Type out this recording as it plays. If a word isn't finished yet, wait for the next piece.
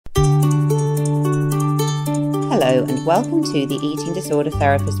Hello and welcome to the Eating Disorder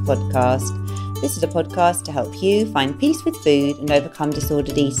Therapist podcast. This is a podcast to help you find peace with food and overcome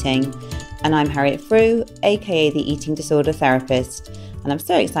disordered eating. And I'm Harriet Frew, aka the Eating Disorder Therapist. And I'm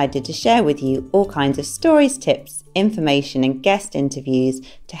so excited to share with you all kinds of stories, tips, information and guest interviews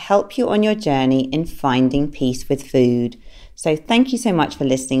to help you on your journey in finding peace with food. So thank you so much for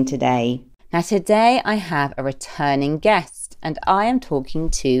listening today. Now today I have a returning guest and I am talking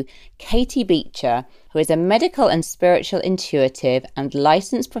to Katie Beecher, who is a medical and spiritual intuitive and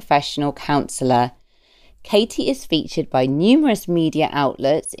licensed professional counsellor. Katie is featured by numerous media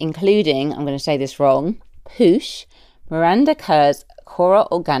outlets, including, I'm going to say this wrong, Poosh, Miranda Kerr's Cora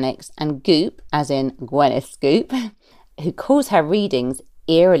Organics, and Goop, as in Gwyneth Goop, who calls her readings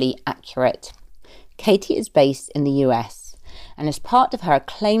eerily accurate. Katie is based in the US, and as part of her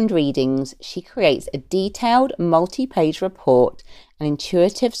acclaimed readings, she creates a detailed multi-page report, an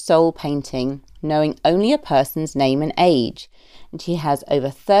intuitive soul painting, knowing only a person's name and age. And she has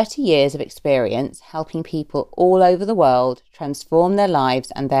over 30 years of experience helping people all over the world transform their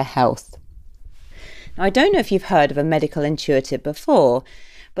lives and their health. Now, I don't know if you've heard of a medical intuitive before,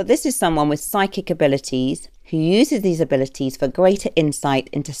 but this is someone with psychic abilities who uses these abilities for greater insight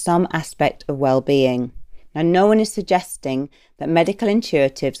into some aspect of well-being. Now, no one is suggesting that medical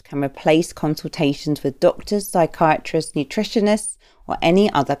intuitives can replace consultations with doctors, psychiatrists, nutritionists, or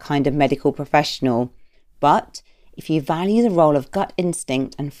any other kind of medical professional. But if you value the role of gut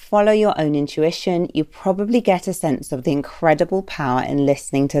instinct and follow your own intuition, you probably get a sense of the incredible power in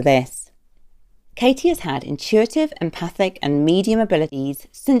listening to this. Katie has had intuitive, empathic, and medium abilities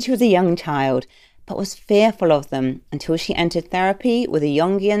since she was a young child, but was fearful of them until she entered therapy with a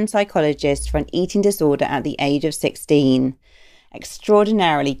Jungian psychologist for an eating disorder at the age of 16.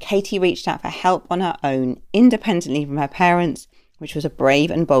 Extraordinarily, Katie reached out for help on her own, independently from her parents, which was a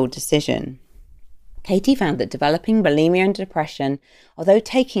brave and bold decision. Katie found that developing bulimia and depression, although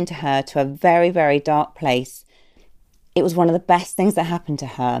taking to her to a very, very dark place, it was one of the best things that happened to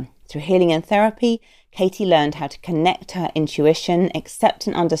her. Through healing and therapy, Katie learned how to connect to her intuition, accept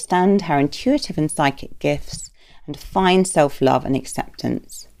and understand her intuitive and psychic gifts, and find self-love and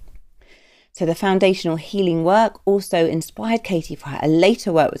acceptance. So the foundational healing work also inspired Katie for her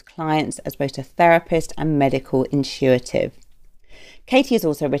later work with clients as both a therapist and medical intuitive. Katie has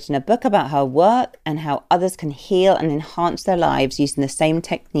also written a book about her work and how others can heal and enhance their lives using the same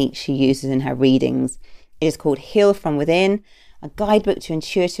techniques she uses in her readings. It is called Heal From Within, a guidebook to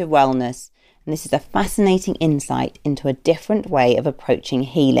intuitive wellness, and this is a fascinating insight into a different way of approaching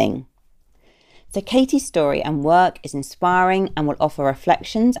healing. So Katie's story and work is inspiring and will offer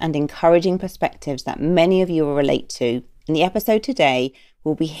reflections and encouraging perspectives that many of you will relate to. In the episode today,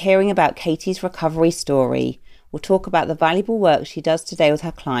 we'll be hearing about Katie's recovery story. We'll talk about the valuable work she does today with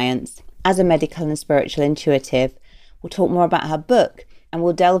her clients as a medical and spiritual intuitive. We'll talk more about her book, and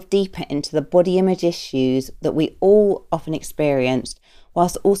we'll delve deeper into the body image issues that we all often experience,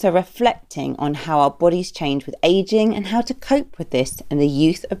 whilst also reflecting on how our bodies change with aging and how to cope with this in the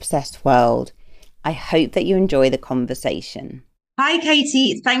youth-obsessed world. I hope that you enjoy the conversation. Hi,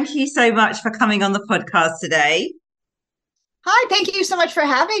 Katie. Thank you so much for coming on the podcast today. Hi, thank you so much for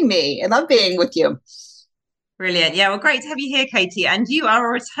having me. I love being with you. Brilliant. Yeah, well, great to have you here, Katie. And you are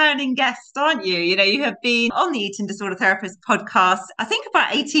a returning guest, aren't you? You know, you have been on the Eating Disorder Therapist podcast, I think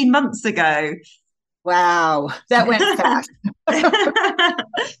about 18 months ago. Wow, that went fast.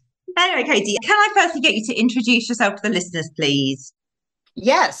 Anyway, Katie, can I firstly get you to introduce yourself to the listeners, please?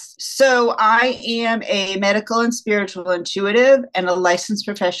 Yes. So I am a medical and spiritual intuitive and a licensed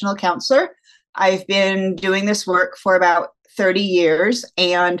professional counselor. I've been doing this work for about 30 years.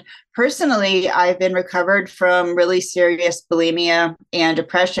 And personally, I've been recovered from really serious bulimia and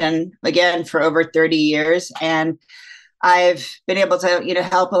depression, again, for over 30 years. And I've been able to,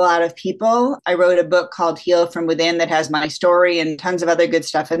 help a lot of people. I wrote a book called Heal From Within that has my story and tons of other good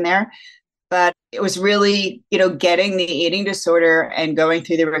stuff in there. But it was really, getting the eating disorder and going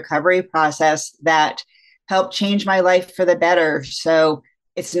through the recovery process that helped change my life for the better. So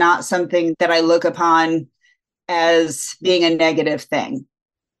it's not something that I look upon as being a negative thing.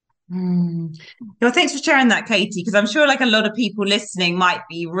 Well, thanks for sharing that, Katie, because I'm sure like a lot of people listening might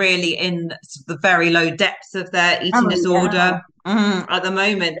be really in the very low depths of their eating disorder at the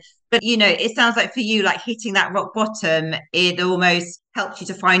moment. But, it sounds like for you, like hitting that rock bottom, it almost helps you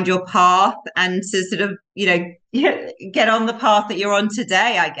to find your path and to sort of, get on the path that you're on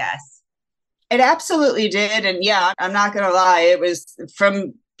today, I guess. It absolutely did. And yeah, I'm not going to lie. It was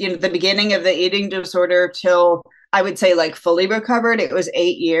from the beginning of the eating disorder till I would say like fully recovered. It was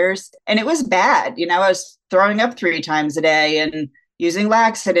 8 years and it was bad. I was throwing up 3 times a day and using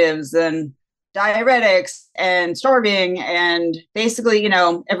laxatives and diuretics and starving and basically,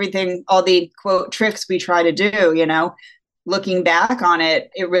 everything, all the quote tricks we try to do, looking back on it,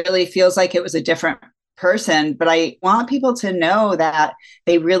 it really feels like it was a different person. But I want people to know that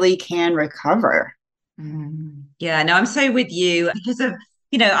they really can recover. Yeah, no, I'm so with you because of,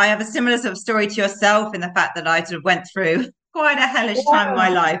 I have a similar sort of story to yourself in the fact that I sort of went through quite a hellish time in my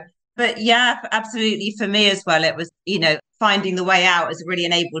life. But yeah, absolutely. For me as well, it was, finding the way out has really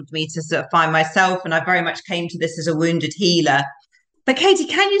enabled me to sort of find myself. And I very much came to this as a wounded healer. But Katie,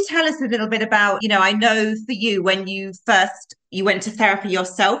 can you tell us a little bit about, I know for you, when you went to therapy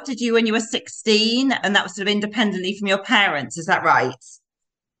yourself, did you when you were 16? And that was sort of independently from your parents, is that right?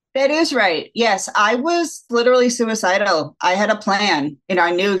 That is right. Yes, I was literally suicidal. I had a plan.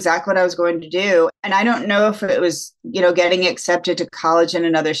 I knew exactly what I was going to do. And I don't know if it was, getting accepted to college in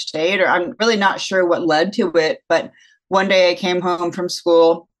another state, or I'm really not sure what led to it. But one day I came home from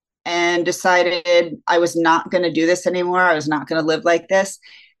school and decided I was not going to do this anymore. I was not going to live like this.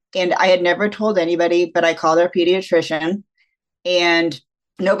 And I had never told anybody, but I called our pediatrician and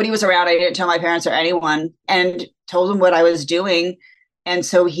nobody was around. I didn't tell my parents or anyone and told them what I was doing. And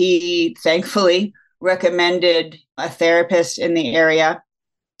so he thankfully recommended a therapist in the area.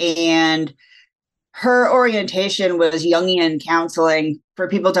 And her orientation was Jungian counseling. For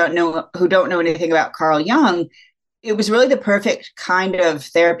people who don't know anything about Carl Jung, it was really the perfect kind of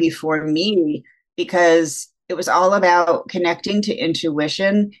therapy for me because it was all about connecting to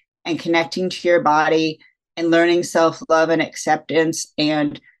intuition and connecting to your body and learning self-love and acceptance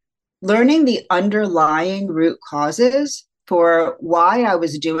and learning the underlying root causes for why I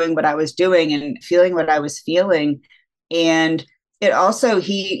was doing what I was doing and feeling what I was feeling. And it also,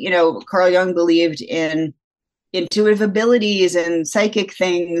 Carl Jung believed in intuitive abilities and psychic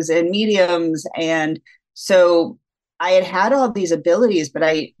things and mediums. And so I had all these abilities, but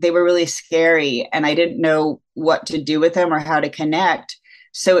they were really scary and I didn't know what to do with them or how to connect.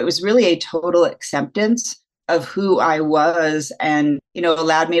 So it was really a total acceptance of who I was and,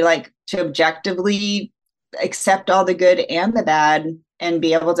 allowed me to objectively accept all the good and the bad and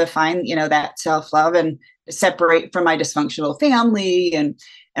be able to find, that self-love and separate from my dysfunctional family and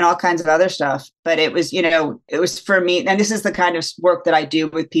all kinds of other stuff. But it was, it was for me. And this is the kind of work that I do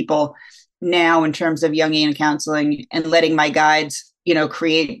with people now in terms of Jungian counseling and letting my guides,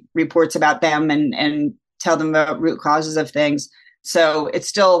 create reports about them and tell them about root causes of things. So it's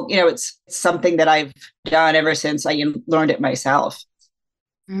still, it's something that I've done ever since I learned it myself.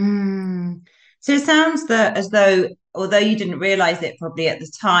 So it sounds as though, although you didn't realize it probably at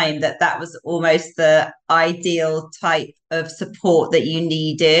the time, that was almost the ideal type of support that you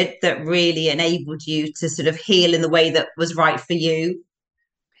needed that really enabled you to sort of heal in the way that was right for you.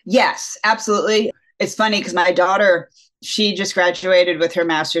 Yes, absolutely. It's funny because my daughter, she just graduated with her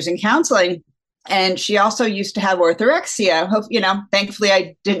master's in counseling. And she also used to have orthorexia. Thankfully,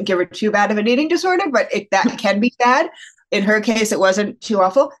 I didn't give her too bad of an eating disorder, but that can be bad. In her case, it wasn't too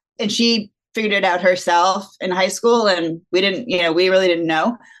awful. And she figured it out herself in high school. And we really didn't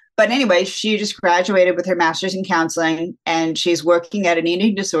know. But anyway, she just graduated with her master's in counseling and she's working at an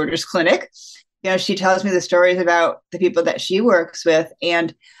eating disorders clinic. She tells me the stories about the people that she works with.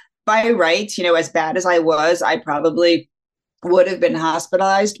 And by rights, as bad as I was, I probably would have been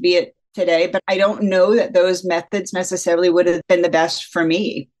hospitalized, be it today, but I don't know that those methods necessarily would have been the best for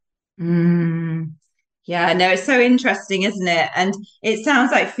me. Yeah, no, it's so interesting, isn't it? And it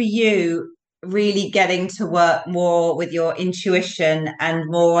sounds like for you, really getting to work more with your intuition and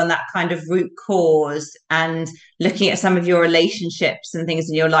more on that kind of root cause and looking at some of your relationships and things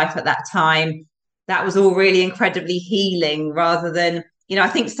in your life at that time, that was all really incredibly healing rather than, I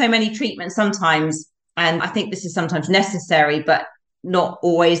think so many treatments sometimes, and I think this is sometimes necessary, but not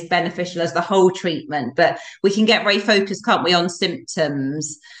always beneficial as the whole treatment, but we can get very focused, can't we, on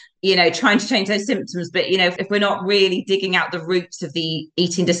symptoms, trying to change those symptoms. But, if we're not really digging out the roots of the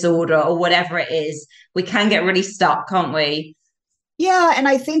eating disorder or whatever it is, we can get really stuck, can't we? Yeah. And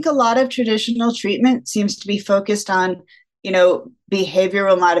I think a lot of traditional treatment seems to be focused on,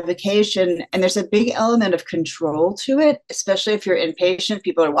 behavioral modification. And there's a big element of control to it, especially if you're inpatient.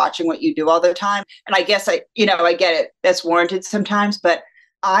 People are watching what you do all the time. And I guess I get it. That's warranted sometimes. But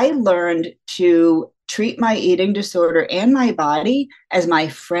I learned to treat my eating disorder and my body as my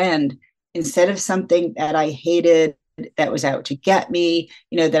friend instead of something that I hated, that was out to get me,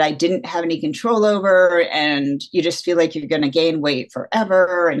 that I didn't have any control over. And you just feel like you're going to gain weight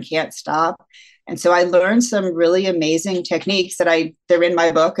forever and can't stop. And so I learned some really amazing techniques they're in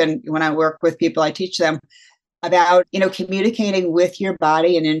my book. And when I work with people, I teach them about, communicating with your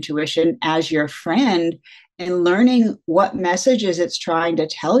body and intuition as your friend and learning what messages it's trying to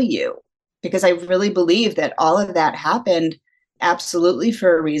tell you. because I really believe that all of that happened absolutely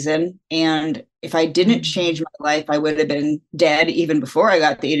for a reason. And if I didn't change my life, I would have been dead even before I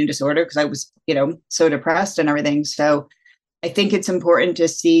got the eating disorder because I was, so depressed and everything. So I think it's important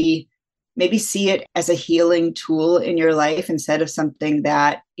to maybe see it as a healing tool in your life instead of something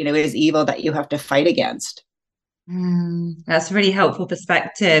that, is evil that you have to fight against. That's a really helpful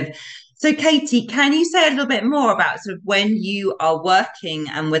perspective. So, Katie, can you say a little bit more about sort of when you are working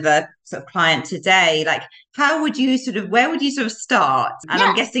and with a sort of client today, like where would you sort of start? And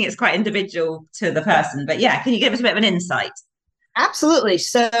I'm guessing it's quite individual to the person, but can you give us a bit of an insight? Absolutely.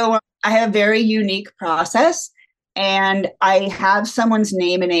 So I have a very unique process and I have someone's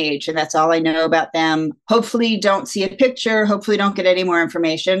name and age, and that's all I know about them. Hopefully don't see a picture, hopefully don't get any more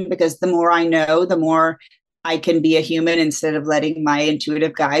information, because the more I know, the more I can be a human instead of letting my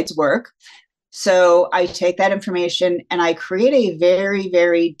intuitive guides work. So I take that information and I create a very,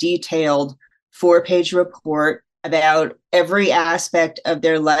 very detailed 4-page report about every aspect of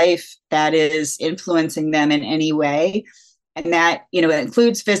their life that is influencing them in any way. And that, it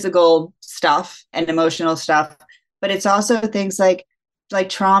includes physical stuff and emotional stuff, but it's also things like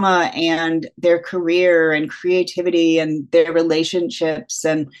trauma and their career and creativity and their relationships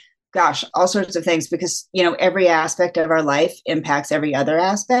and all sorts of things, because, every aspect of our life impacts every other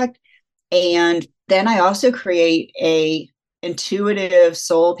aspect. And then I also create a intuitive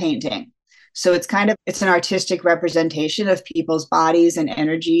soul painting. So it's an artistic representation of people's bodies and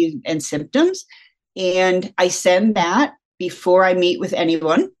energy and symptoms. And I send that before I meet with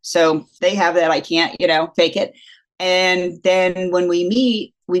anyone. So they have that. I can't, fake it. And then when we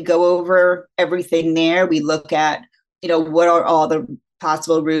meet, we go over everything there. We look at, what are all the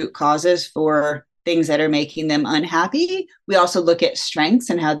possible root causes for things that are making them unhappy. We also look at strengths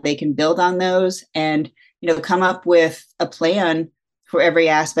and how they can build on those and, come up with a plan for every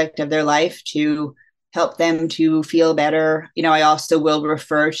aspect of their life to help them to feel better. I also will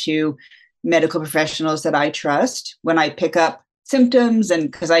refer to medical professionals that I trust when I pick up symptoms,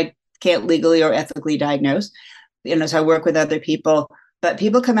 and because I can't legally or ethically diagnose, so I work with other people, but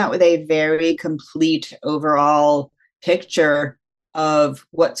people come out with a very complete overall picture of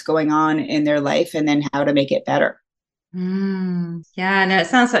what's going on in their life and then how to make it better. Yeah, no, it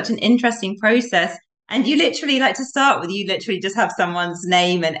sounds such an interesting process. And you literally just have someone's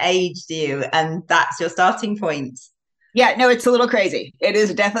name and age, do you? And that's your starting point. Yeah, no, it's a little crazy. It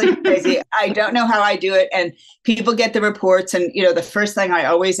is definitely crazy. I don't know how I do it. And people get the reports. And, the first thing I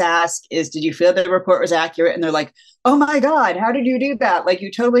always ask is, did you feel the report was accurate? And they're like, oh my God, how did you do that? Like,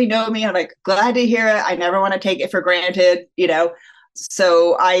 you totally know me. I'm like, glad to hear it. I never want to take it for granted,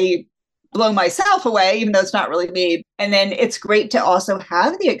 So I blow myself away, even though it's not really me. And then it's great to also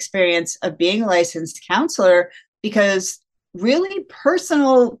have the experience of being a licensed counselor, because really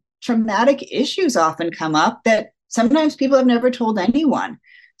personal traumatic issues often come up that sometimes people have never told anyone.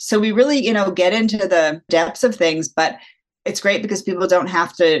 So we really, get into the depths of things, but it's great because people don't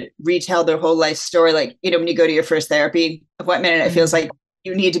have to retell their whole life story. Like, when you go to your first therapy appointment and it feels like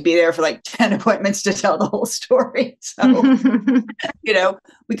you need to be there for like 10 appointments to tell the whole story. So,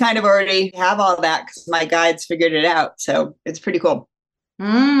 we kind of already have all that because my guides figured it out. So it's pretty cool.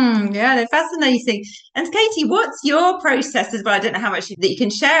 Yeah, they're fascinating. And Katie, what's your process as well? I don't know how much that you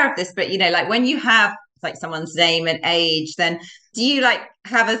can share of this, but like when you have like someone's name and age, then do you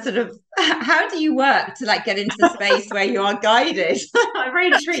have a sort of, how do you work to get into the space where you are guided? I'm very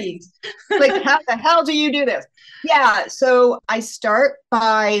intrigued. How the hell do you do this? Yeah, so I start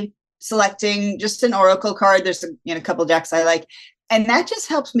by selecting just an oracle card. There's a couple decks I like, and that just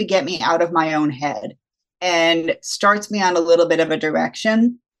helps me get me out of my own head and starts me on a little bit of a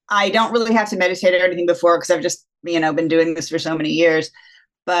direction. I don't really have to meditate or anything before because I've just, been doing this for so many years.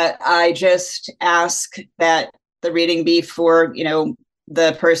 But I just ask that the reading be for,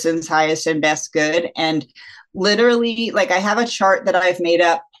 the person's highest and best good. And literally, I have a chart that I've made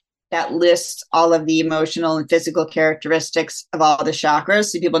up that lists all of the emotional and physical characteristics of all the chakras,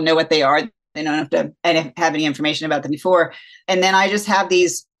 so people know what they are. They don't have to have any information about them before. And then I just have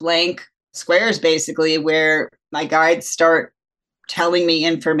these blank squares, basically, where my guides start telling me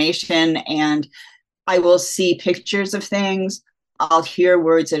information, and I will see pictures of things. I'll hear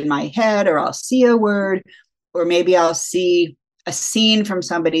words in my head, or I'll see a word, or maybe I'll see a scene from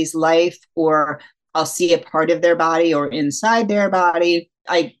somebody's life, or I'll see a part of their body or inside their body.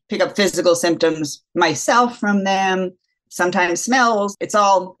 I pick up physical symptoms myself from them, sometimes smells. It's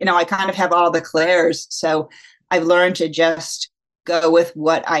all, I kind of have all the clairs. So I've learned to just go with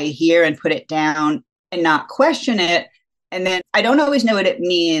what I hear and put it down and not question it. And then I don't always know what it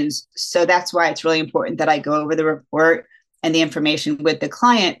means. So that's why it's really important that I go over the report and the information with the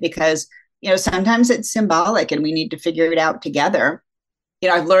client, because sometimes it's symbolic and we need to figure it out together.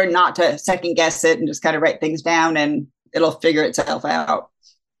 I've learned not to second guess it and just kind of write things down and it'll figure itself out.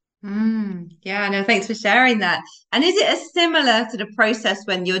 Yeah, no, thanks for sharing that. And is it a similar sort of process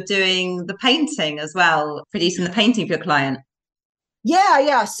when you're doing the painting as well, producing the painting for your client?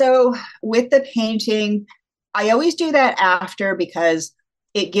 Yeah. So with the painting, I always do that after because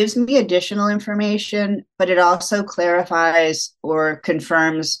it gives me additional information, but it also clarifies or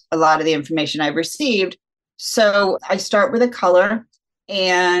confirms a lot of the information I've received. So I start with a color,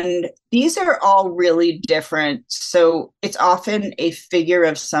 and these are all really different. So it's often a figure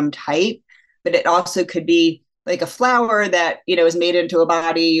of some type, but it also could be like a flower that, is made into a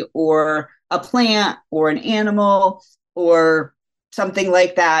body, or a plant or an animal or something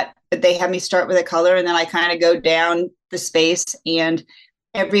like that. But they have me start with a color, and then I kind of go down the space, and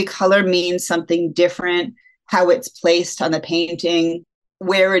every color means something different, how it's placed on the painting,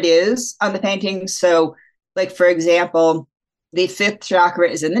 where it is on the painting. So, like, for example, the fifth chakra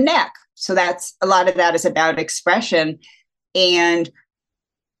is in the neck. So that's a lot of that is about expression. And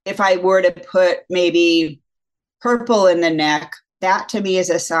if I were to put maybe purple in the neck, that to me is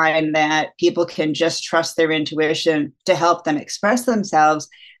a sign that people can just trust their intuition to help them express themselves.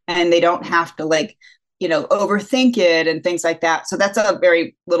 And they don't have to overthink it and things like that. So that's a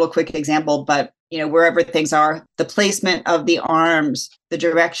very little quick example, but wherever things are, the placement of the arms, the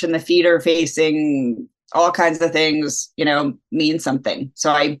direction the feet are facing, all kinds of things, mean something.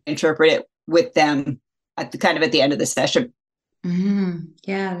 So I interpret it with them at the end of the session.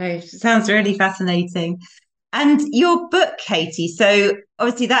 Yeah, no, sounds really fascinating. And your book, Katie, so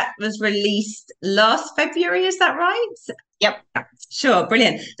obviously that was released last February, is that right? Yep. Sure,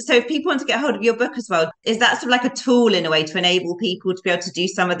 brilliant. So if people want to get hold of your book as well, is that sort of like a tool in a way to enable people to be able to do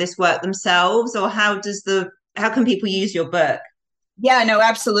some of this work themselves? Or how can people use your book? Yeah, no,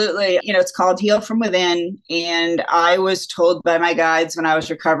 absolutely. It's called Heal from Within. And I was told by my guides when I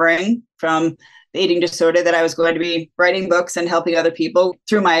was recovering from the eating disorder that I was going to be writing books and helping other people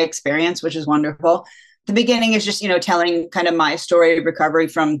through my experience, which is wonderful. The beginning is just, telling kind of my story of recovery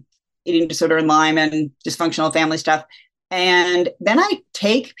from eating disorder and Lyme and dysfunctional family stuff. And then I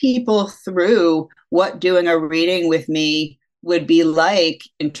take people through what doing a reading with me would be like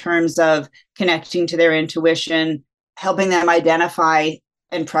in terms of connecting to their intuition, helping them identify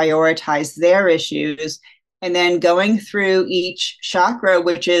and prioritize their issues, and then going through each chakra,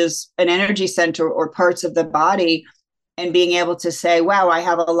 which is an energy center or parts of the body, and being able to say, wow, I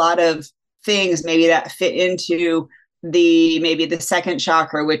have a lot of things maybe that fit into maybe the second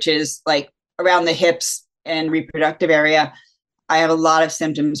chakra, which is like around the hips and reproductive area. I have a lot of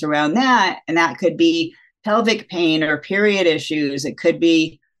symptoms around that. And that could be pelvic pain or period issues. It could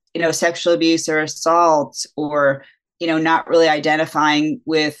be, sexual abuse or assault, or, not really identifying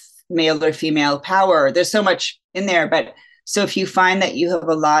with male or female power. There's so much in there. But so if you find that you have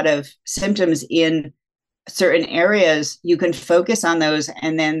a lot of symptoms in certain areas, you can focus on those.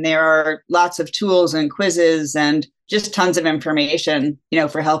 And then there are lots of tools and quizzes and just tons of information,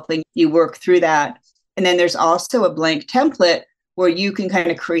 for helping you work through that. And then there's also a blank template where you can kind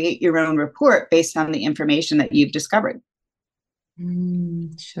of create your own report based on the information that you've discovered.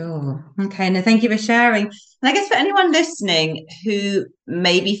 Sure. Okay. No, thank you for sharing. And I guess for anyone listening who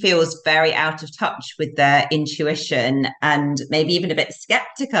maybe feels very out of touch with their intuition and maybe even a bit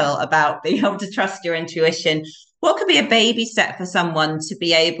skeptical about being able to trust your intuition, what could be a baby step for someone to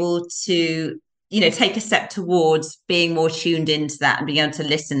be able to, take a step towards being more tuned into that and being able to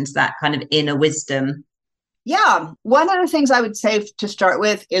listen to that kind of inner wisdom? Yeah. One of the things I would say to start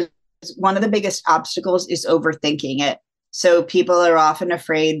with is one of the biggest obstacles is overthinking it. So people are often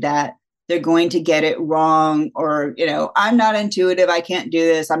afraid that they're going to get it wrong, or, I'm not intuitive, I can't do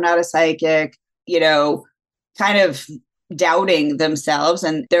this, I'm not a psychic, kind of doubting themselves,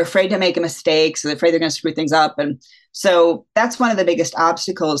 and they're afraid to make a mistake. So they're afraid they're going to screw things up. And so that's one of the biggest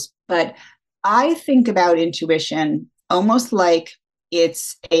obstacles. But I think about intuition almost like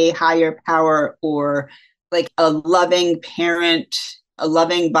it's a higher power, or like a loving parent, a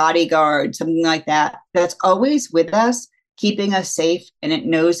loving bodyguard, something like that, that's always with us, keeping us safe, and it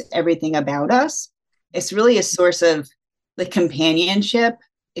knows everything about us. It's really a source of like companionship.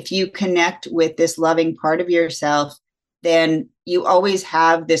 If you connect with this loving part of yourself, then you always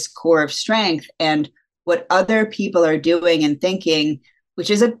have this core of strength. And what other people are doing and thinking,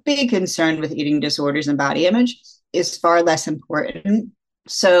 which is a big concern with eating disorders and body image, is far less important.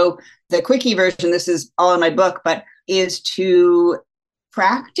 So the quickie version, this is all in my book, but is to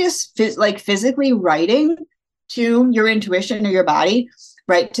practice physically writing to your intuition or your body.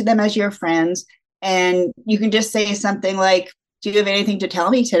 Write to them as your friends. And you can just say something like, do you have anything to tell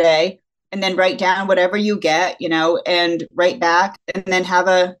me today? and then write down whatever you get, and write back, and then have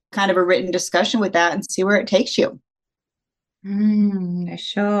a kind of a written discussion with that and see where it takes you.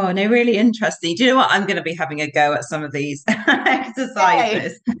 Sure. No, really interesting. Do you know what? I'm going to be having a go at some of these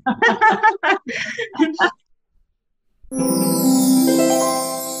exercises.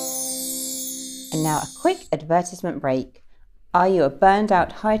 And now a quick advertisement break. Are you a burned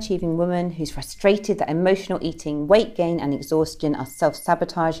out, high-achieving woman who's frustrated that emotional eating, weight gain and exhaustion are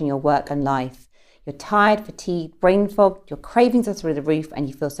self-sabotaging your work and life? You're tired, fatigued, brain fogged, your cravings are through the roof and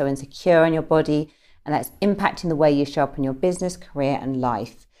you feel so insecure in your body, and that's impacting the way you show up in your business, career and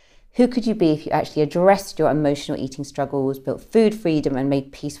life. Who could you be if you actually addressed your emotional eating struggles, built food freedom and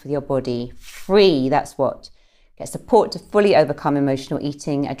made peace with your body? Free, that's what. Get support to fully overcome emotional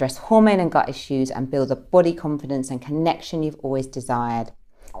eating, address hormone and gut issues, and build the body confidence and connection you've always desired.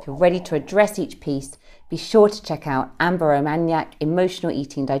 If you're ready to address each piece, be sure to check out Amber Romaniak, emotional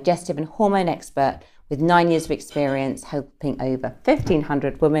eating, digestive and hormone expert with 9 years of experience helping over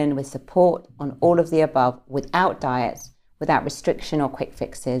 1,500 women with support on all of the above without diets, without restriction or quick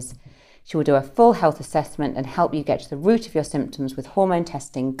fixes. She will do a full health assessment and help you get to the root of your symptoms with hormone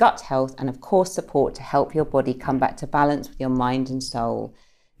testing, gut health, and of course support to help your body come back to balance with your mind and soul.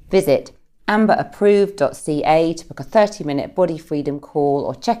 Visit amberapproved.ca to book a 30-minute body freedom call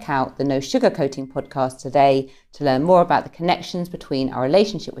or check out the No Sugarcoating podcast today to learn more about the connections between our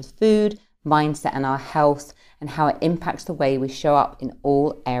relationship with food, mindset, and our health, and how it impacts the way we show up in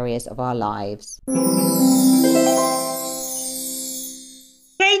all areas of our lives.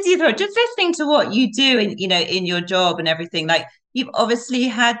 Katie, just listening to what you do in your job and everything, like you've obviously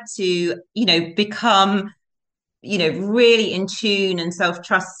had to, become, really in tune and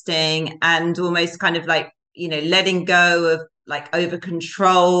self-trusting and almost kind of like, letting go of like over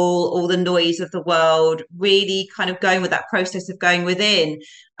control, all the noise of the world, really kind of going with that process of going within.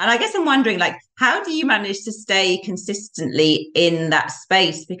 And I guess I'm wondering, like, how do you manage to stay consistently in that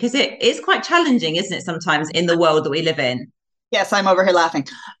space? Because it is quite challenging, isn't it, sometimes in the world that we live in? Yes, I'm over here laughing.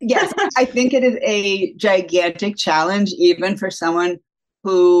 Yes, I think it is a gigantic challenge, even for someone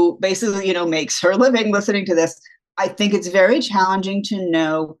who basically, makes her living listening to this. I think it's very challenging to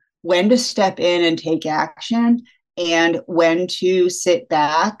know when to step in and take action and when to sit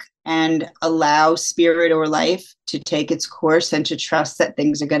back and allow spirit or life to take its course and to trust that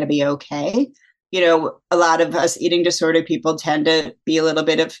things are going to be okay. A lot of us eating disorder people tend to be a little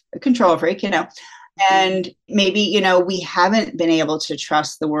bit of a control freak, and maybe, we haven't been able to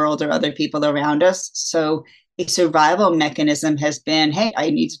trust the world or other people around us. So a survival mechanism has been, hey, I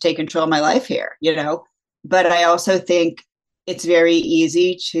need to take control of my life here, But I also think it's very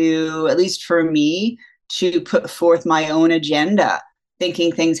easy to, at least for me, to put forth my own agenda,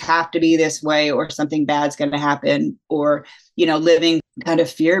 thinking things have to be this way or something bad's going to happen, or, living kind of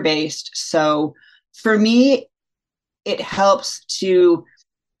fear-based. So for me, it helps to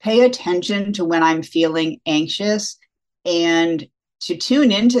pay attention to when I'm feeling anxious and to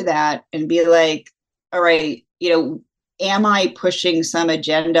tune into that and be like, all right, am I pushing some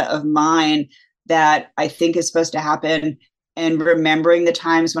agenda of mine that I think is supposed to happen? And remembering the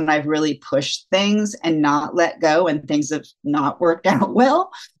times when I've really pushed things and not let go and things have not worked out well.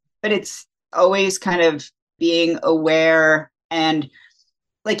 But it's always kind of being aware, and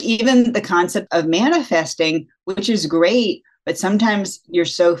like even the concept of manifesting, which is great, but sometimes you're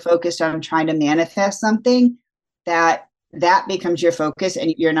so focused on trying to manifest something that becomes your focus,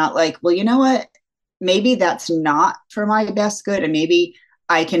 and you're not like, well, you know what? Maybe that's not for my best good, and maybe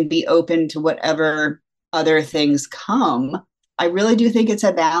I can be open to whatever other things come. I really do think it's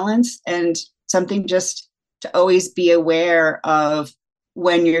a balance and something just to always be aware of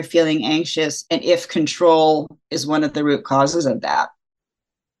when you're feeling anxious and if control is one of the root causes of that.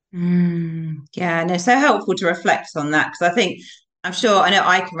 Yeah, no, so helpful to reflect on that, because I know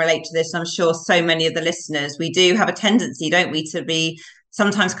I can relate to this. I'm sure so many of the listeners, we do have a tendency, don't we, to be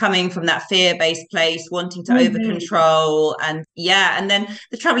sometimes coming from that fear-based place, wanting to over control. And then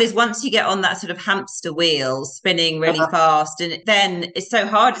the trouble is, once you get on that sort of hamster wheel spinning really fast, and then it's so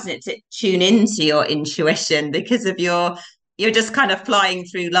hard, isn't it, to tune into your intuition, because of you're just kind of flying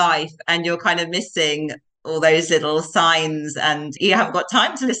through life and you're kind of missing all those little signs, and you haven't got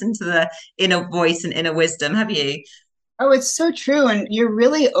time to listen to the inner voice and inner wisdom, have you? Oh, it's so true. And you're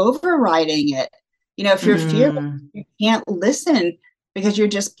really overriding it. If you're fearful, you can't listen because you're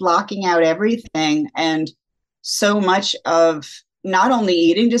just blocking out everything. And so much of not only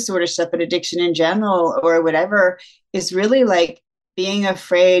eating disorder stuff, but addiction in general or whatever is really like being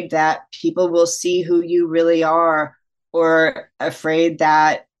afraid that people will see who you really are, or afraid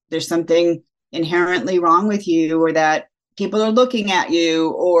that there's something inherently wrong with you, or that people are looking at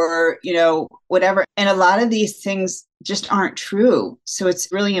you or, whatever. And a lot of these things just aren't true. So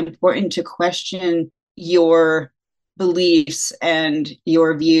it's really important to question your beliefs and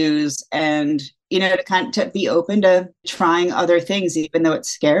your views and, to be open to trying other things, even though it's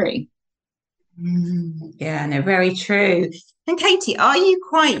scary. Yeah, no, very true. And Katie, are you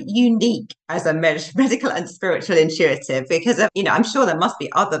quite unique as a medical and spiritual intuitive? Because I'm sure there must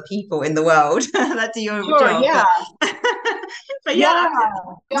be other people in the world that do your Sure, job. yeah. But yeah,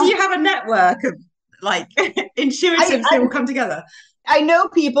 do you have a network of like intuitives who will come together? I know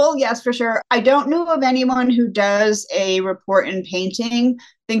people, yes, for sure. I don't know of anyone who does a report in painting.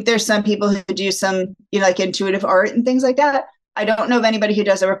 I think there's some people who do some, like intuitive art and things like that. I don't know of anybody who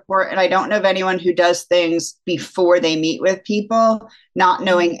does a report, and I don't know of anyone who does things before they meet with people, not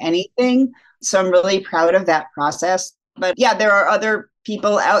knowing anything. So I'm really proud of that process. But yeah, there are other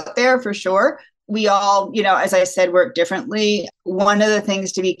people out there for sure. We all, as I said, work differently. One of the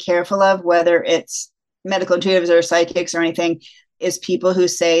things to be careful of, whether it's medical intuitives or psychics or anything, is people who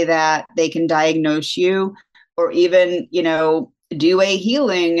say that they can diagnose you or even, do a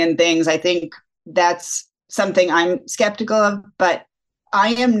healing and things. I think that's something I'm skeptical of, but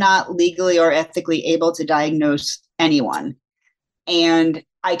I am not legally or ethically able to diagnose anyone. And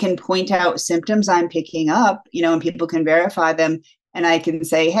I can point out symptoms I'm picking up, and people can verify them. And I can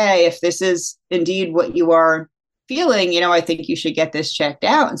say, hey, if this is indeed what you are feeling, I think you should get this checked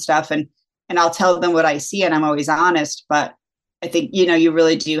out and stuff. And I'll tell them what I see, and I'm always honest. But I think, you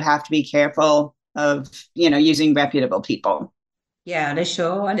really do have to be careful of, using reputable people. Yeah, no,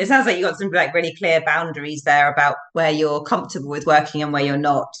 sure. And it sounds like you got some like really clear boundaries there about where you're comfortable with working and where you're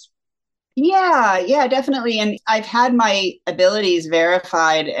not. Yeah, definitely. And I've had my abilities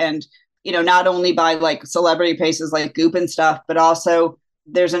verified and, not only by like celebrity places like Goop and stuff, but also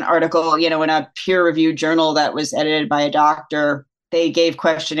there's an article, in a peer-reviewed journal that was edited by a doctor. They gave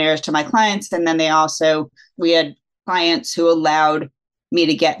questionnaires to my clients. And then we had clients who allowed me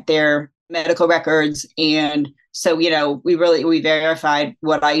to get their medical records. And so, we verified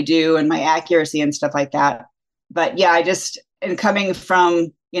what I do and my accuracy and stuff like that. But yeah, and coming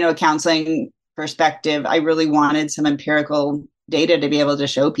from, a counseling perspective, I really wanted some empirical data to be able to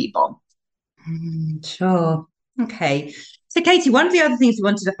show people. Sure. Okay. So Katie, one of the other things we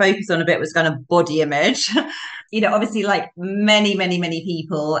wanted to focus on a bit was kind of body image. Obviously like many, many, many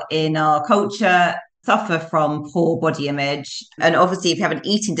people in our culture suffer from poor body image. And obviously if you have an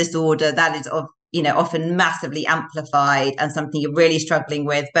eating disorder, that is often massively amplified and something you're really struggling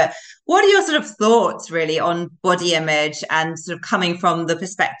with. But what are your sort of thoughts really on body image and sort of coming from the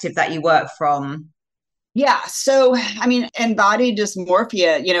perspective that you work from? Yeah. So, embodied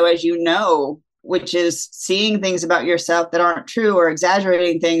dysmorphia, as which is seeing things about yourself that aren't true or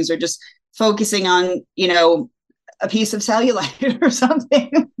exaggerating things or just focusing on, a piece of cellulite or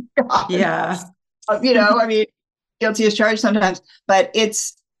something. God. Yeah. Guilty as charged sometimes. But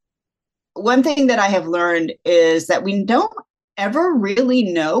it's one thing that I have learned is that we don't ever really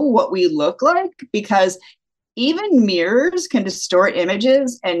know what we look like because even mirrors can distort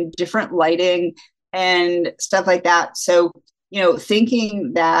images and different lighting and stuff like that. So,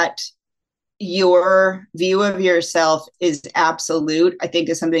 thinking that your view of yourself is absolute, I think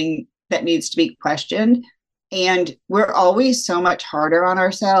is something that needs to be questioned. And we're always so much harder on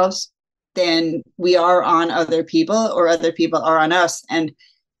ourselves than we are on other people or other people are on us. And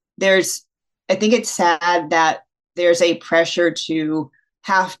I think it's sad that there's a pressure to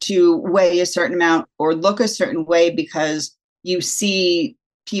have to weigh a certain amount or look a certain way because you see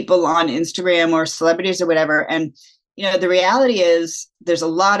people on Instagram or celebrities or whatever. And, the reality is there's a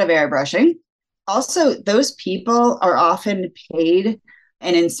lot of airbrushing. Also, those people are often paid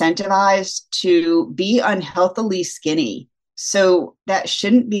and incentivized to be unhealthily skinny. So that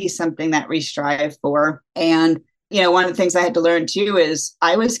shouldn't be something that we strive for. And, one of the things I had to learn too is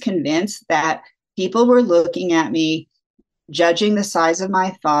I was convinced that people were looking at me, judging the size of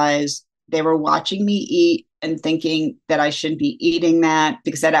my thighs. They were watching me eat and thinking that I shouldn't be eating that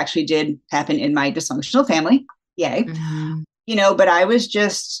because that actually did happen in my dysfunctional family. Yay. Mm-hmm. But I was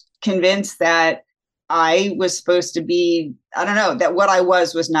just convinced that I was supposed to be, I don't know, that what I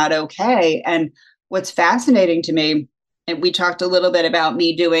was not okay. And what's fascinating to me, and we talked a little bit about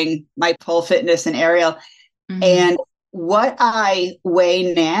me doing my pole fitness and aerial, mm-hmm. and what I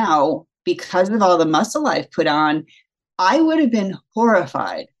weigh now because of all the muscle I've put on, I would have been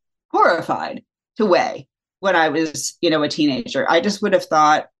horrified to weigh when I was, a teenager. I just would have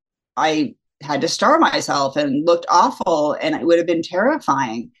thought I had to starve myself and looked awful, and it would have been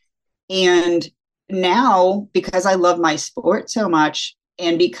terrifying. And now, because I love my sport so much,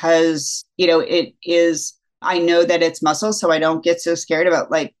 and because, it is I know that it's muscle, so I don't get so scared about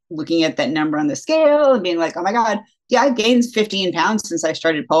like looking at that number on the scale and being like, oh my God, yeah, I've gained 15 pounds since I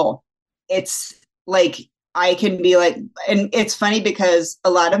started pole. It's like, I can be like, and it's funny because a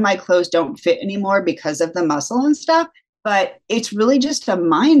lot of my clothes don't fit anymore because of the muscle and stuff, but it's really just a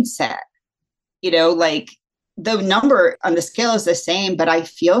mindset, like the number on the scale is the same, but I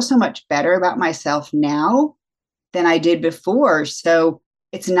feel so much better about myself now than I did before. So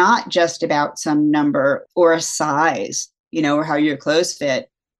it's not just about some number or a size, or how your clothes fit.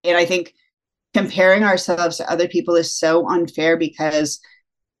 And I think comparing ourselves to other people is so unfair because,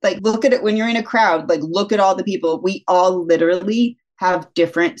 like, look at it when you're in a crowd, like, look at all the people. We all literally have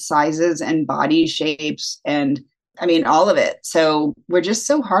different sizes and body shapes and I mean, all of it. So we're just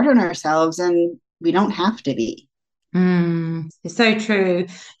so hard on ourselves and we don't have to be. It's so true.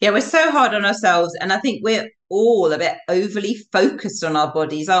 Yeah, we're so hard on ourselves. And I think we're all a bit overly focused on our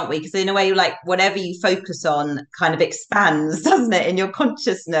bodies, aren't we? Because in a way, like whatever you focus on kind of expands, doesn't it, in your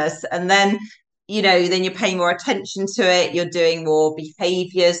consciousness? And then, then you're paying more attention to it. You're doing more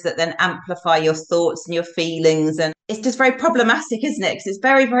behaviors that then amplify your thoughts and your feelings. And it's just very problematic, isn't it? Because it's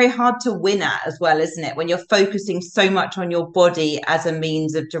very, very hard to win at as well, isn't it? When you're focusing so much on your body as a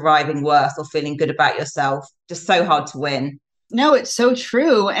means of deriving worth or feeling good about yourself, just so hard to win. No, it's so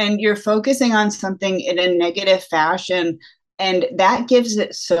true. And you're focusing on something in a negative fashion, and that gives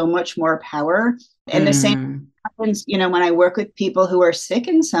it so much more power. And the same happens, when I work with people who are sick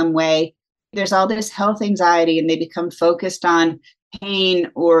in some way, there's all this health anxiety and they become focused on pain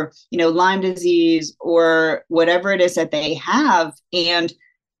or, Lyme disease or whatever it is that they have. And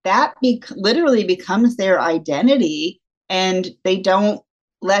that literally becomes their identity, and they don't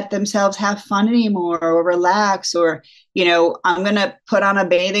let themselves have fun anymore or relax or, I'm going to put on a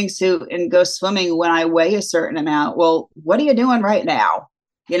bathing suit and go swimming when I weigh a certain amount. Well, what are you doing right now?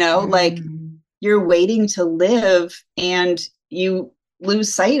 Like you're waiting to live and you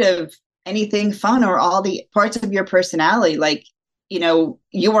lose sight of anything fun or all the parts of your personality. Like,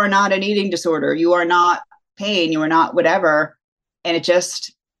 you are not an eating disorder. You are not pain. You are not whatever. And it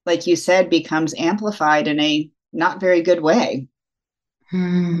just, like you said, becomes amplified in a not very good way.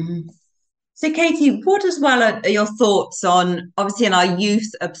 So, Katie, what as well are your thoughts on, obviously, in our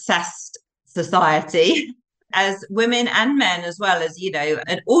youth-obsessed society, as women and men, as well as,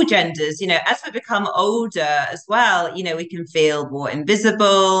 and all genders, as we become older as well, we can feel more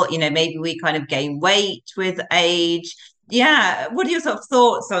invisible, maybe we kind of gain weight with age. Yeah. What are your sort of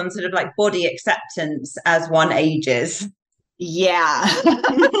thoughts on sort of like body acceptance as one ages? Yeah.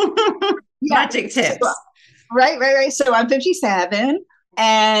 Magic tips. So, right. So I'm 57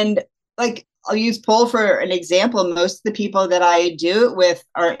 and like, I'll use pole for an example. Most of the people that I do it with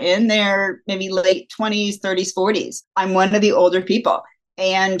are in their maybe late 20s, 30s, 40s. I'm one of the older people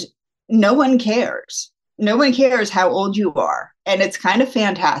and no one cares. No one cares how old you are. And it's kind of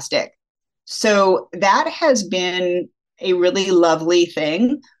fantastic. So that has been a really lovely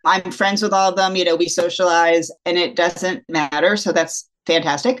thing. I'm friends with all of them. We socialize and it doesn't matter. So that's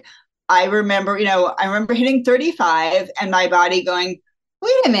fantastic. I remember hitting 35 and my body going,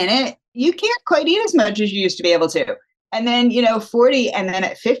 wait a minute, you can't quite eat as much as you used to be able to. And then, 40, and then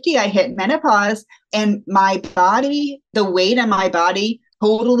at 50, I hit menopause and my body, the weight on my body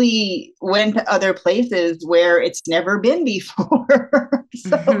totally went to other places where it's never been before.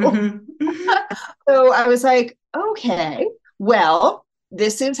 So I was like, okay, well,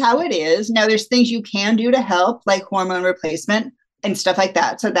 this is how it is. Now there's things you can do to help, like hormone replacement and stuff like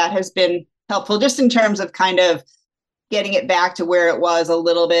that. So that has been helpful just in terms of kind of getting it back to where it was a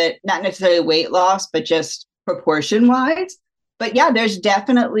little bit, not necessarily weight loss, but just proportion wise. But yeah, there's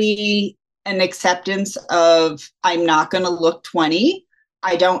definitely an acceptance of I'm not going to look 20.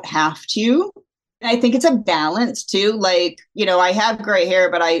 I don't have to. And I think it's a balance too. Like, I have gray hair,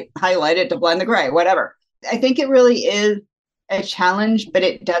 but I highlight it to blend the gray, whatever. I think it really is a challenge, but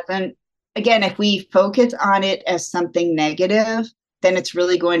it doesn't, again, if we focus on it as something negative, then it's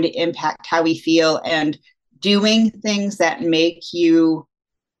really going to impact how we feel. And doing things that make you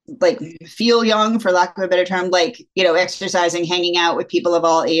like feel young, for lack of a better term, like, exercising, hanging out with people of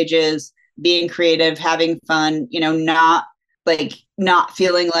all ages, being creative, having fun, not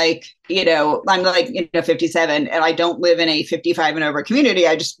feeling like, I'm like, 57 and I don't live in a 55 and over community.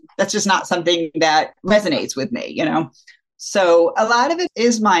 That's just not something that resonates with me, So a lot of it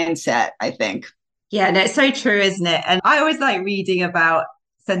is mindset, I think. Yeah, no, it's so true, isn't it? And I always like reading about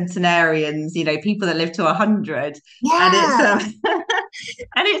centenarians, people that live to 100. Yeah. And it's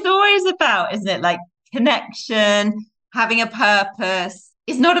and it's always about, isn't it, like connection, having a purpose,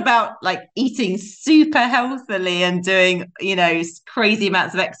 it's not about like eating super healthily and doing, crazy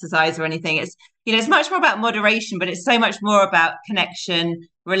amounts of exercise or anything. It's, it's much more about moderation, but it's so much more about connection,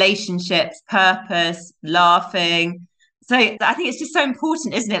 relationships, purpose, laughing. So I think it's just so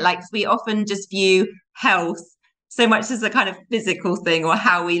important, isn't it? Like we often just view health so much as a kind of physical thing or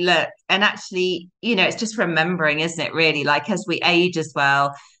how we look. And actually, it's just remembering, isn't it, really? Like as we age as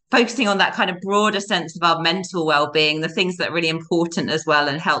well, focusing on that kind of broader sense of our mental well-being, the things that are really important as well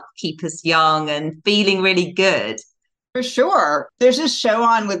and help keep us young and feeling really good. For sure. There's this show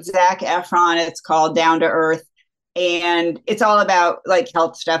on with Zac Efron. It's called Down to Earth. And it's all about like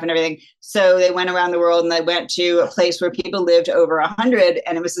health stuff and everything. So they went around the world and they went to a place where people lived over 100.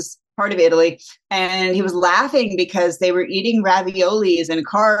 And it was this part of Italy. And he was laughing because they were eating raviolis and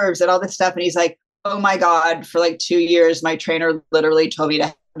carbs and all this stuff. And he's like, oh my God, for like 2 years, my trainer literally told me to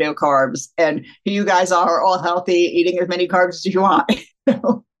have no carbs. And you guys are all healthy, eating as many carbs as you want.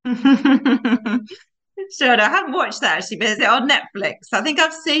 Sure, I haven't watched that actually, but is it on Netflix? I think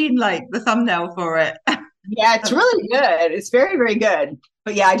I've seen like the thumbnail for it. Yeah, it's really good. It's very, very good.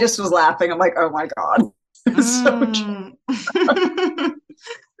 But yeah, I just was laughing. I'm like, oh my God. So true.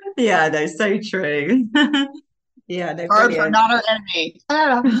 Yeah, no, so true. Yeah, no, carbs are not our enemy.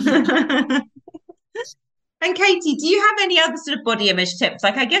 And Katie, do you have any other sort of body image tips?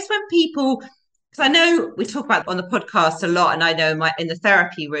 Like, I guess when people, because I know we talk about on the podcast a lot, and I know in the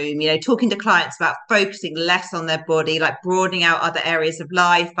therapy room, talking to clients about focusing less on their body, like broadening out other areas of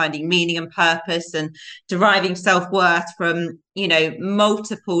life, finding meaning and purpose, and deriving self-worth from,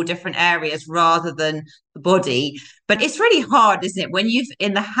 multiple different areas rather than the body. But it's really hard, isn't it? When you're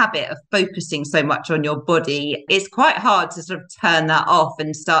in the habit of focusing so much on your body, it's quite hard to sort of turn that off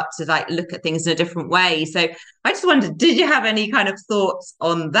and start to like look at things in a different way. So I just wondered, did you have any kind of thoughts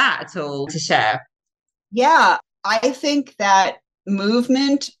on that at all to share? Yeah, I think that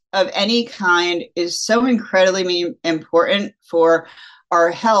movement of any kind is so incredibly important for our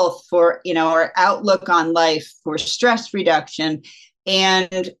health, for, our outlook on life, for stress reduction.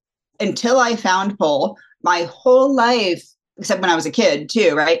 And until I found pole, my whole life, except when I was a kid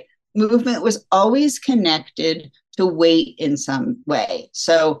too, right? Movement was always connected to weight in some way.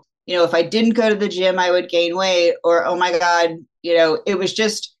 So, if I didn't go to the gym, I would gain weight, or, oh my God, it was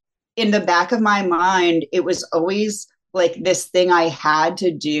just in the back of my mind, it was always like this thing I had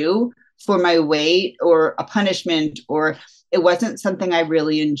to do for my weight or a punishment, or it wasn't something I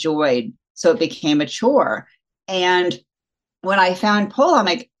really enjoyed. So it became a chore. And when I found pole, I'm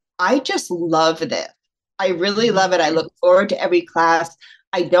like, I just love this. I really love it. I look forward to every class.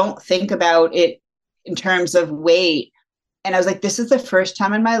 I don't think about it in terms of weight. And I was like, this is the first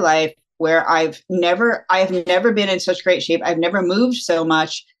time in my life where I have never been in such great shape. I've never moved so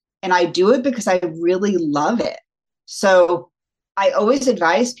much. And I do it because I really love it. So I always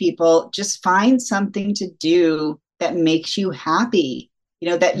advise people, just find something to do that makes you happy,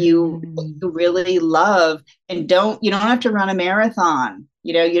 that you really love, and you don't have to run a marathon.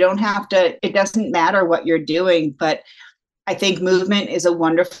 You don't have to, it doesn't matter what you're doing, but I think movement is a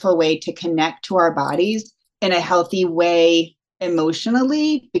wonderful way to connect to our bodies in a healthy way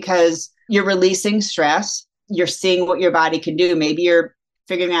emotionally, because you're releasing stress. You're seeing what your body can do. Maybe you're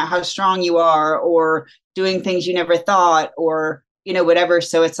figuring out how strong you are, or doing things you never thought, or, whatever.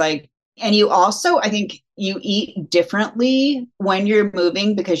 So it's like, and you also, I think you eat differently when you're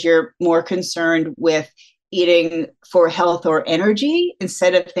moving because you're more concerned with eating for health or energy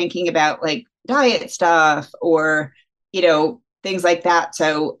instead of thinking about like diet stuff or, things like that.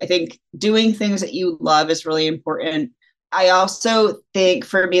 So I think doing things that you love is really important. I also think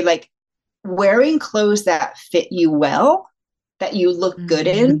for me, like wearing clothes that fit you well, that you look good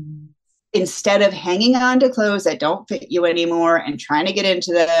in, instead of hanging on to clothes that don't fit you anymore and trying to get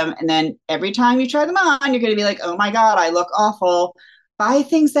into them. And then every time you try them on, you're going to be like, oh my God, I look awful. Buy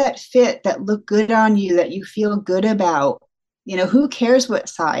things that fit, that look good on you, that you feel good about. Who cares what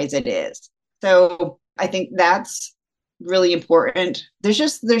size it is? So I think that's really important.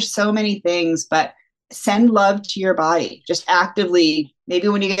 There's so many things, but send love to your body. Just actively, maybe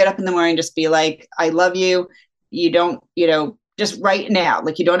when you get up in the morning, just be like, I love you. You don't, just right now,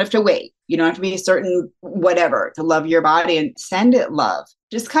 like you don't have to wait. You don't have to be a certain whatever to love your body, and send it love.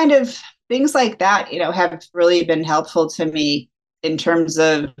 Just kind of things like that, have really been helpful to me in terms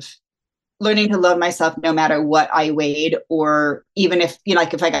of learning to love myself no matter what I weighed, or even if,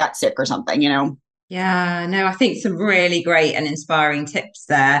 like if I got sick or something, Yeah, no, I think some really great and inspiring tips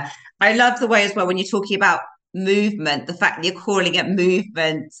there. I love the way as well when you're talking about movement, the fact that you're calling it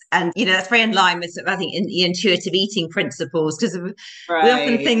movement, and that's very in line with I think in the intuitive eating principles, because we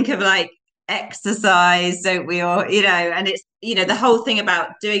often think of like exercise, don't we? Or, and it's, the whole thing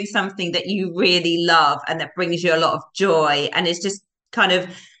about doing something that you really love and that brings you a lot of joy. And it's just kind of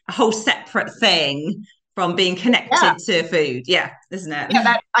a whole separate thing from being connected to food. Yeah, isn't it? Yeah,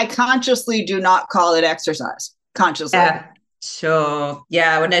 that I consciously do not call it exercise. Consciously. Yeah. Sure.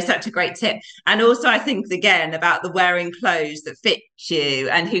 Yeah. Well, no, such a great tip. And also, I think, again, about the wearing clothes that fit you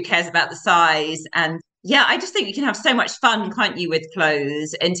and who cares about the size. And yeah, I just think you can have so much fun, can't you, with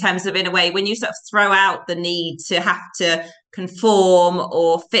clothes, in terms of, in a way, when you sort of throw out the need to have to conform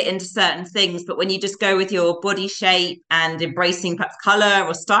or fit into certain things, but when you just go with your body shape and embracing perhaps color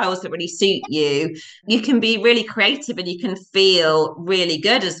or styles that really suit you, you can be really creative and you can feel really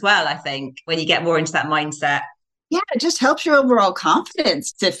good as well, I think, when you get more into that mindset. Yeah, it just helps your overall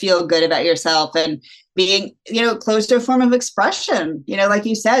confidence to feel good about yourself and being, close to a form of expression, like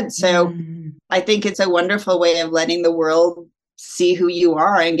you said. So I think it's a wonderful way of letting the world see who you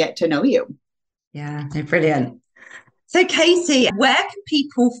are and get to know you. Yeah, brilliant. So, Katie, where can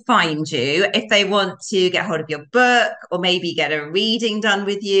people find you if they want to get hold of your book or maybe get a reading done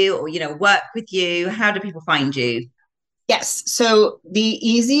with you or, work with you? How do people find you? Yes. So the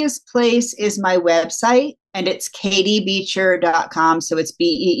easiest place is my website, and it's katiebeecher.com. So it's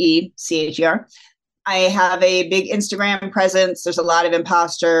BEECHER. I have a big Instagram presence. There's a lot of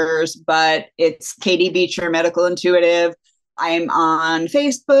imposters, but it's Katie Beecher Medical Intuitive. I'm on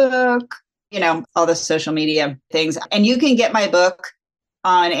Facebook, all the social media things. And you can get my book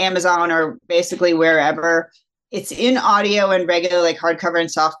on Amazon or basically wherever. It's in audio and regular, like hardcover and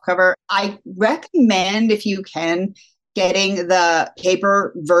softcover. I recommend, if you can, getting the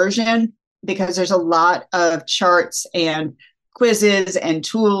paper version, because there's a lot of charts and quizzes and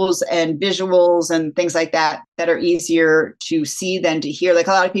tools and visuals and things like that are easier to see than to hear. Like,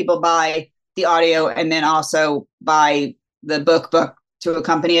 a lot of people buy the audio and then also buy the book to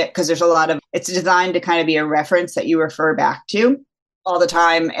accompany it, because there's it's designed to kind of be a reference that you refer back to all the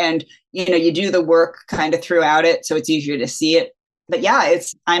time. And, you do the work kind of throughout it, so it's easier to see it. But yeah,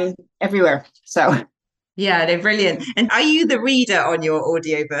 I'm everywhere. So yeah, they're brilliant. And are you the reader on your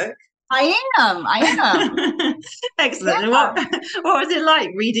audiobook? I am. Excellent. Yeah. And what was it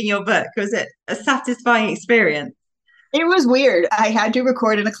like reading your book? Was it a satisfying experience? It was weird. I had to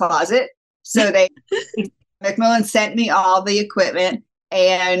record in a closet. So Macmillan sent me all the equipment,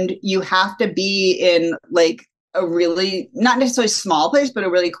 and you have to be in like a really, not necessarily small place, but a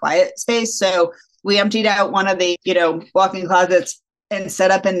really quiet space. So we emptied out one of the, walk-in closets and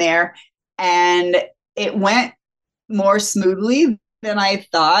set up in there. And it went more smoothly than I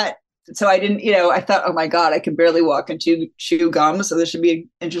thought. So I didn't, I thought, oh my God, I can barely walk and chew gum. So this should be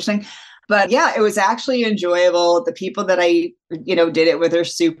interesting. But yeah, it was actually enjoyable. The people that I, did it with are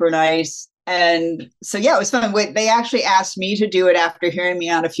super nice. And so, yeah, it was fun. They actually asked me to do it after hearing me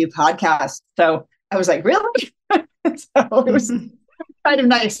on a few podcasts. So I was like, really? So it was kind of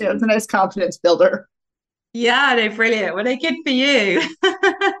nice. It was a nice confidence builder. Yeah, they're brilliant. Well, they're good for you.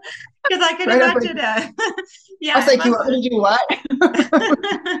 Because I can imagine it. Yeah, I was like, you want me to do what?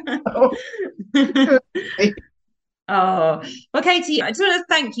 Oh, well, Katie, I just want to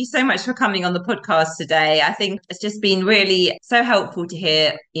thank you so much for coming on the podcast today. I think it's just been really so helpful to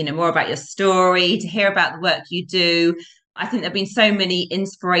hear, more about your story, to hear about the work you do. I think there've been so many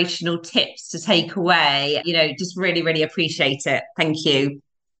inspirational tips to take away, just really, really appreciate it. Thank you.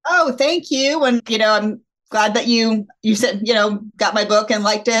 Oh, thank you. And, I'm glad that you said, got my book and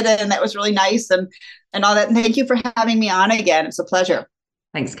liked it. And that was really nice and all that. And thank you for having me on again. It's a pleasure.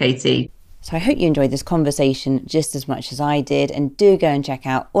 Thanks, Katie. So I hope you enjoyed this conversation just as much as I did, and do go and check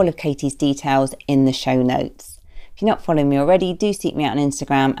out all of Katie's details in the show notes. If you're not following me already, do seek me out on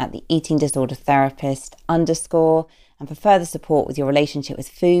Instagram at the eating disorder therapist _. And for further support with your relationship with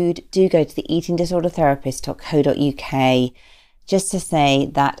food, do go to the eatingdisordertherapist.co.uk. Just to say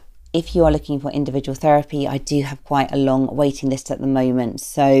that if you are looking for individual therapy, I do have quite a long waiting list at the moment.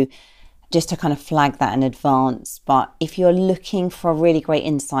 So just to kind of flag that in advance. But if you're looking for a really great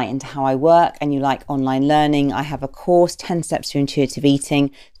insight into how I work and you like online learning, I have a course, 10 Steps to Intuitive Eating.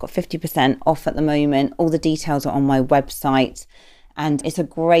 It's got 50% off at the moment. All the details are on my website. And it's a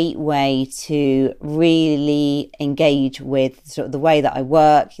great way to really engage with sort of the way that I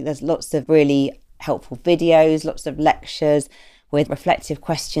work. There's lots of really helpful videos, lots of lectures with reflective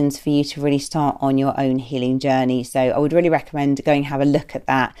questions for you to really start on your own healing journey. So I would really recommend going and have a look at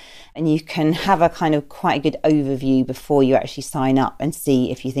that. And you can have a kind of quite a good overview before you actually sign up and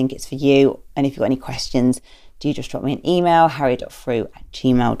see if you think it's for you. And if you've got any questions, do just drop me an email,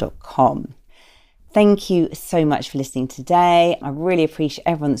 harriet.frew@gmail.com. Thank you so much for listening today. I really appreciate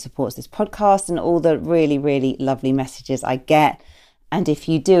everyone that supports this podcast and all the really, really lovely messages I get. And if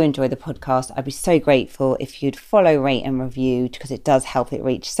you do enjoy the podcast, I'd be so grateful if you'd follow, rate and review, because it does help it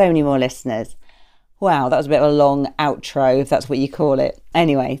reach so many more listeners. Wow, that was a bit of a long outro, if that's what you call it.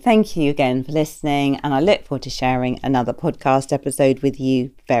 Anyway, thank you again for listening, and I look forward to sharing another podcast episode with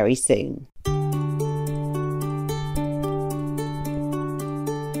you very soon.